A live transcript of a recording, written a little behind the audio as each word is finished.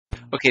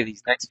Okay,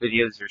 these next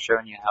videos are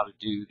showing you how to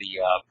do the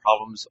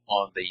problems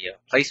on the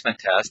placement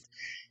test.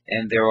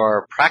 And there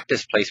are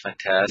practice placement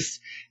tests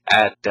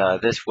at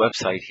this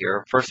website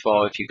here. First of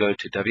all, if you go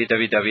to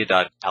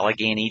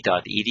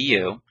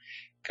www.allegheny.edu,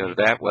 go to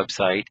that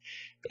website,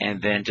 and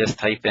then just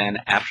type in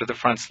after the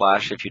front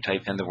slash, if you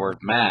type in the word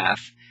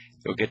math,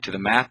 you'll get to the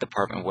math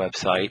department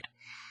website.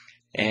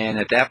 And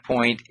at that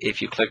point,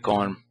 if you click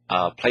on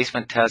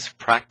placement test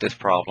practice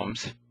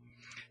problems,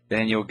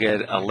 then you'll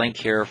get a link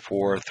here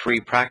for 3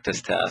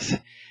 practice tests,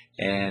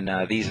 and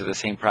these are the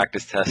same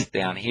practice tests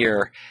down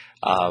here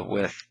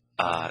with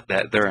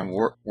that they're in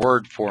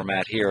Word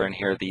format here, and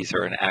here these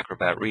are in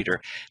Acrobat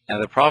Reader. Now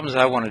the problems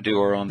I want to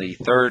do are on the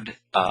 3rd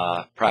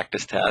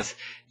practice test,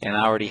 and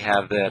I already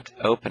have that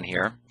open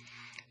here.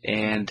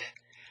 And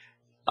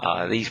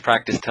these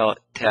practice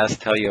tests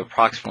tell you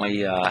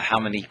approximately how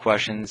many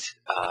questions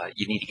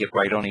you need to get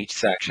right on each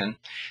section.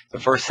 The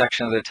first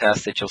section of the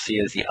test that you'll see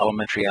is the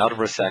elementary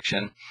algebra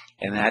section,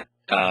 and that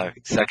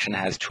section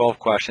has 12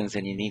 questions,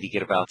 and you need to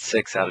get about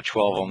 6 out of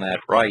 12 on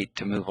that right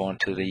to move on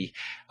to the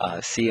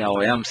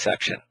CLM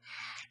section.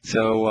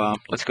 So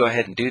let's go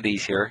ahead and do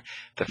these here.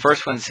 The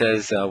first one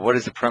says, what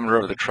is the perimeter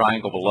of the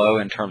triangle below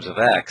in terms of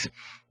x?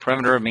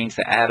 Perimeter means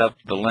to add up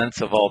the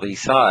lengths of all these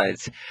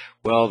sides.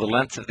 Well, the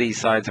lengths of these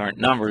sides aren't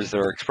numbers,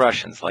 they're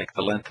expressions. Like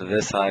the length of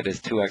this side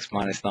is 2x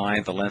minus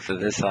 9, the length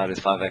of this side is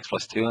 5x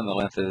plus 2, and the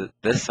length of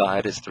this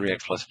side is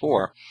 3x plus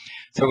 4.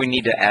 So we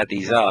need to add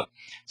these up.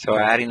 So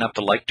adding up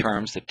the like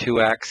terms, the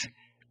 2x,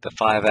 the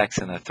 5x,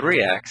 and the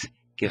 3x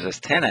gives us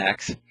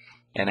 10x,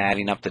 and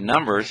adding up the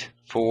numbers,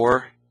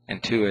 4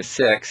 and 2 is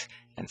 6,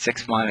 and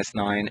 6 minus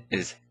 9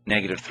 is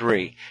negative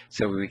 3.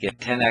 So we get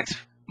 10x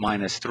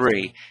minus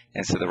 3,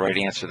 and so the right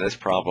answer to this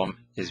problem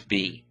is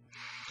B.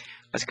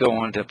 Let's go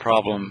on to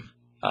problem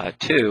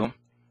 2,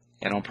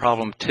 and on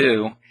problem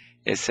 2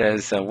 it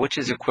says which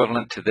is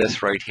equivalent to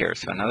this right here.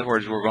 So in other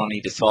words, we're going to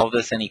need to solve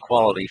this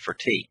inequality for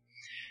t.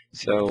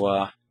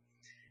 So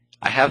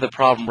I have the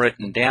problem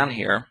written down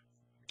here.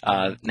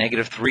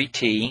 Negative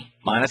 3t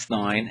minus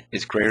 9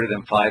 is greater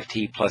than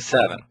 5t plus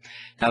 7.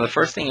 Now the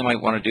first thing you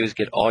might want to do is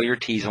get all your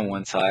t's on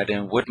one side,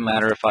 and it wouldn't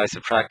matter if I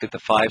subtracted the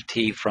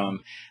 5t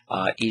from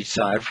each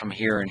side from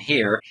here and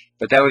here,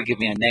 but that would give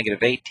me a negative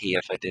 8t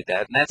if I did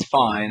that, and that's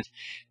fine.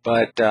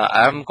 But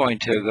I'm going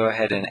to go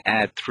ahead and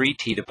add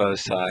 3t to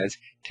both sides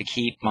to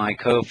keep my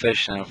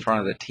coefficient in front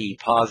of the t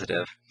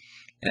positive.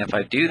 And if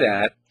I do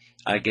that,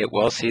 I get,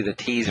 well, see, the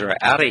t's are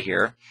out of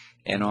here,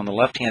 and on the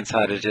left-hand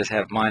side I just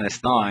have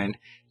minus 9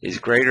 is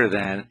greater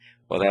than,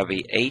 well, that would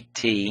be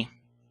 8t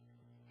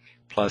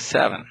plus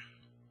 7.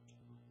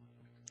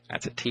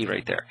 That's a t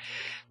right there.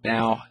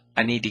 Now,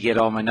 I need to get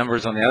all my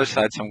numbers on the other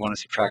side, so I'm going to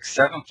subtract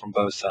 7 from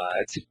both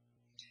sides.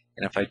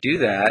 And if I do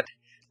that,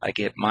 I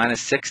get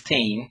minus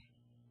 16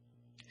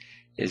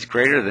 is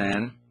greater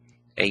than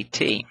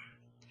 8t.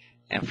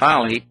 And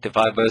finally,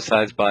 divide both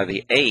sides by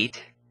the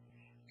 8.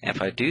 And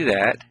if I do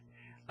that,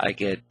 I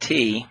get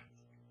t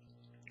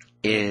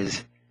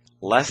is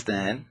less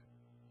than,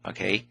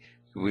 okay,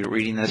 we're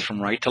reading this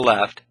from right to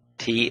left,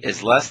 t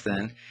is less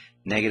than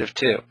negative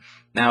 2.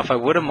 Now, if I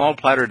would have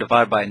multiplied or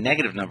divided by a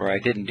negative number, I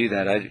didn't do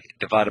that. I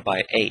divided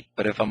by 8.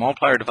 But if I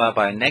multiply or divide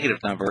by a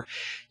negative number,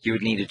 you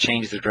would need to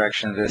change the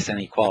direction of this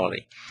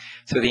inequality.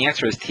 So the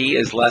answer is t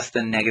is less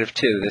than negative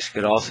 2. This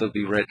could also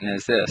be written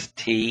as this.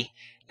 T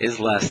is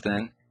less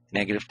than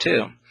negative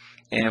 2.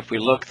 And if we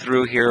look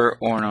through here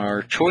on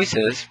our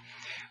choices,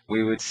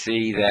 we would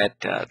see that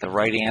the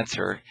right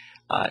answer,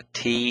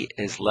 t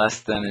is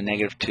less than a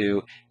negative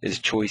 2, is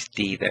choice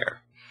D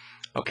there.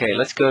 Okay,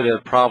 let's go to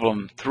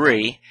problem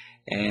 3.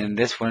 And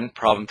this one,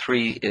 problem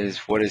 3, is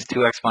what is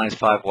 2x minus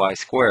 5y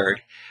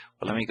squared?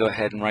 Well, let me go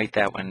ahead and write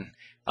that one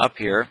up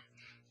here.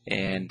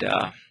 And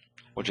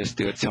we'll just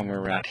do it somewhere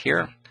around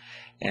here.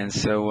 And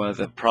so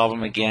the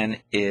problem again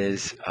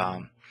is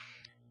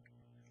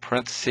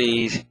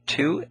parentheses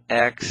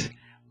 2x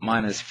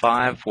minus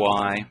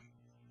 5y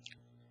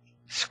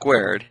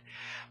squared.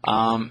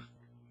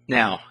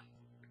 Now,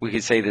 we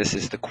could say this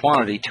is the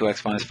quantity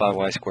 2x minus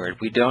 5y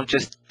squared. We don't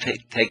just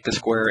take the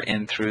square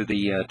in through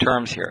the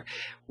terms here.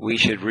 We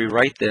should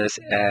rewrite this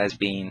as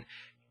being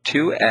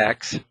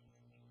 2x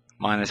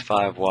minus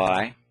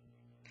 5y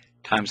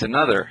times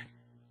another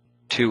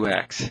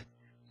 2x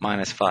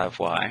minus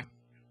 5y.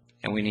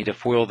 And we need to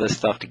FOIL this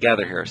stuff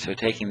together here. So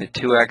taking the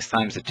 2x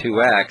times the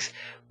 2x,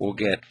 we'll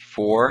get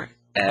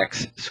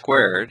 4x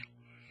squared.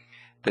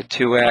 The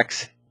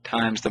 2x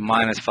times the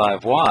minus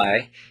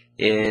 5y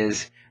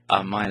is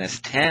minus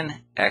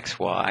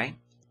 10xy.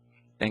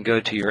 Then go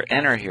to your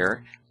enter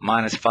here.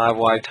 Minus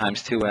 5y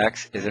times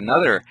 2x is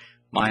another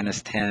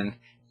minus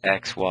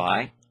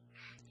 10xy.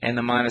 And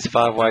the minus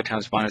 5y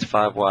times minus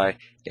 5y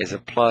is a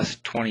plus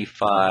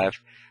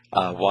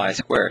 25y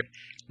squared.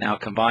 Now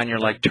combine your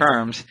like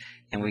terms,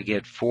 and we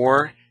get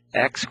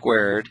 4x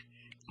squared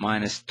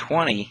minus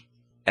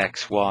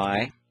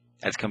 20xy.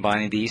 That's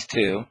combining these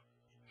two,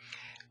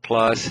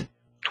 plus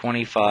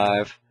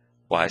 25y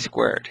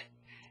squared.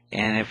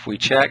 And if we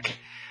check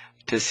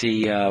to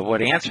see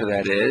what answer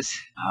that is,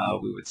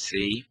 we would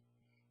see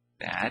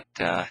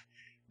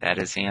That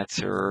is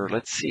answer,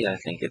 let's see, I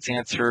think it's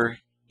answer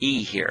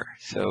E here.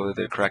 So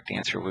the correct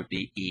answer would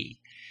be E.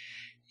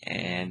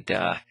 And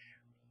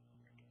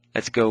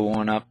let's go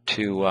on up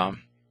to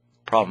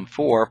problem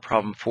 4.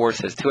 Problem 4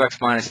 says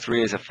 2x minus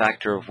 3 is a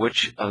factor of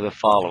which of the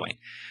following?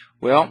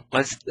 Well,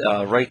 let's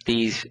write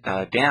these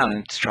down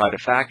and try to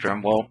factor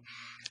them. Well,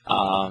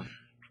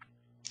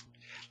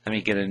 let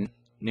me get a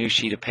new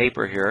sheet of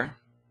paper here.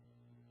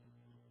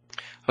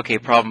 Okay,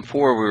 problem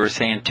 4, we were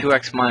saying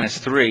 2x minus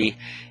 3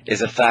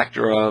 is a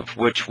factor of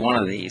which one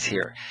of these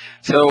here?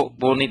 So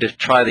we'll need to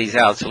try these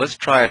out. So let's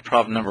try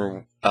problem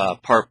number,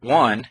 part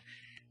 1,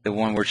 the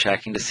one we're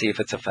checking to see if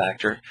it's a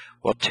factor.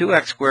 Well,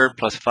 2x squared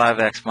plus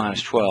 5x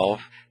minus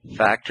 12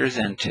 factors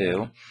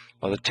into,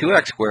 well, the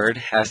 2x squared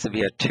has to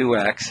be a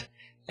 2x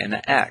and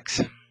an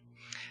x.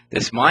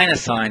 This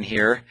minus sign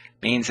here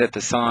means that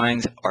the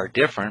signs are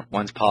different.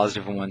 One's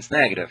positive and one's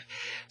negative.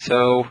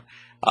 So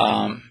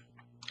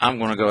I'm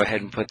going to go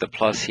ahead and put the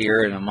plus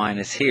here and a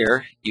minus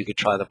here. You could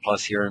try the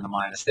plus here and the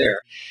minus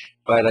there.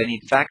 But I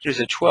need factors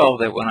of 12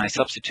 that when I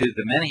substitute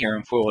them in here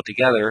and FOIL it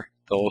together,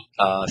 they'll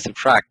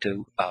subtract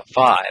to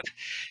 5.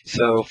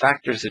 So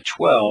factors of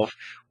 12,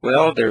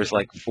 well, there's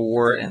like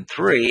 4 and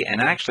 3, and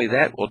actually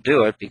that will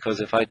do it, because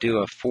if I do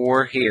a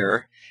 4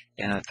 here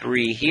and a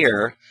 3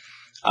 here,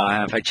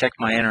 if I check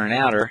my inner and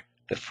outer,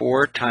 the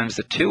 4 times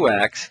the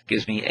 2x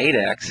gives me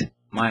 8x,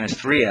 minus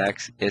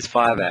 3x is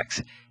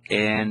 5x.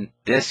 And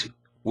this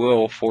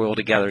will FOIL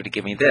together to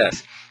give me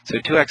this. So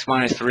 2x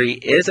minus 3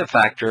 is a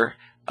factor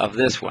of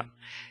this one.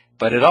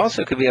 But it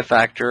also could be a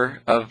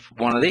factor of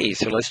one of these.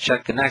 So let's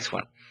check the next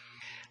one.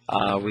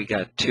 We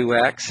got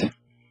 2x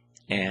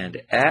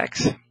and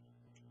x.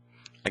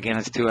 Again,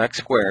 it's 2x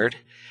squared.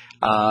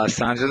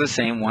 Signs are the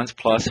same. One's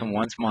plus and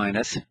one's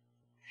minus.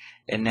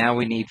 And now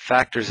we need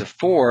factors of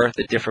 4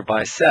 that differ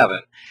by 7.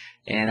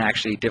 And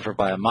actually differ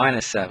by a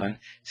minus 7.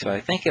 So I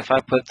think if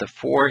I put the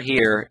 4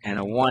 here and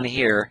a 1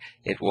 here,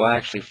 it will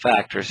actually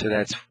factor. So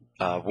that's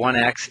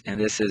 1x, and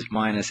this is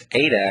minus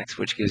 8x,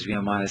 which gives me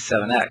a minus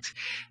 7x.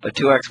 But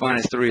 2x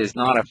minus 3 is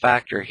not a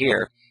factor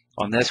here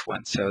on this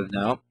one, so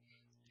no.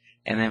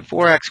 And then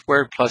 4x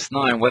squared plus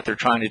 9, what they're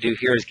trying to do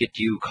here is get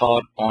you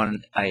caught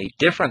on a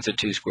difference of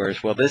 2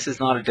 squares. Well, this is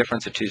not a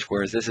difference of 2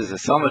 squares. This is a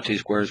sum of 2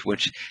 squares,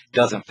 which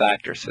doesn't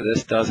factor. So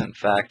this doesn't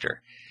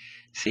factor.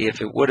 See, if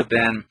it would have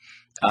been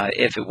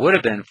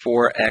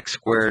 4x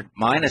squared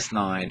minus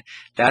 9,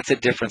 that's a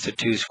difference of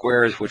 2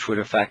 squares, which would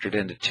have factored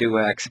into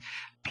 2x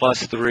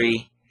plus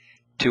 3,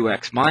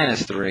 2x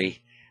minus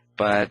 3,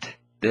 but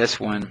this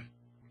one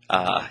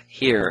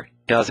here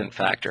doesn't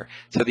factor.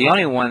 So the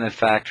only one that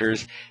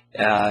factors,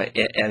 and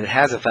it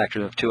has a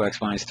factor of 2x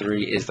minus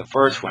 3, is the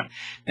first one.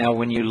 Now,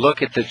 when you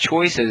look at the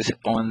choices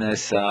on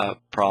this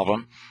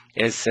problem,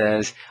 it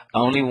says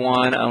only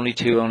 1, only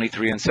 2, only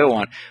 3, and so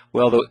on.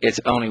 Well, it's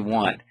only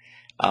 1.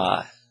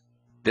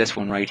 This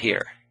one right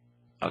here,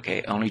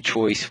 okay, only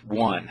choice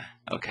 1,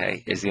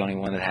 okay, is the only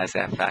one that has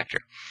that factor.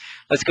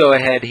 Let's go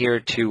ahead here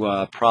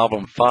to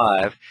problem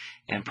 5,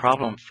 and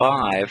problem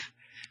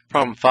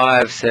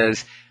 5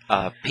 says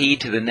p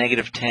to the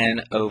negative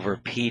 10 over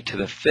p to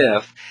the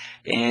 5th,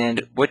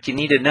 and what you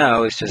need to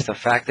know is just the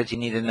fact that you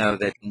need to know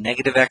that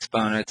negative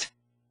exponents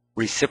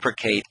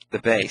reciprocate the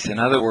base. In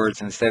other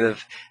words, instead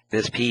of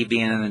this p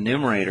being in the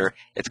numerator,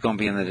 it's going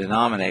to be in the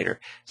denominator.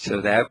 So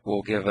that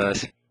will give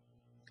us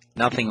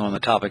nothing on the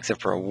top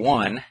except for a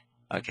 1,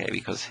 okay,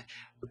 because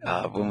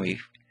when we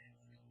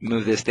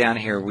move this down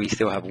here, we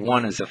still have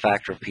 1 as a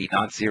factor of p,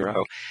 not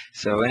 0.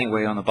 So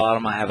anyway, on the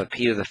bottom I have a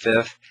p to the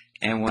 5th,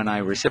 and when I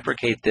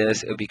reciprocate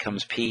this, it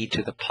becomes p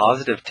to the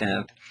positive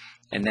 10th.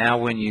 And now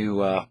when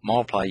you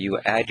multiply, you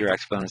add your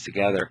exponents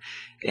together,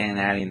 and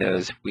adding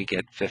those, we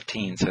get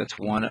 15. So it's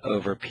 1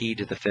 over p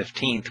to the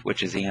 15th,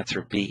 which is the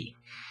answer B.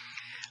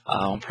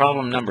 On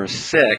problem number 6,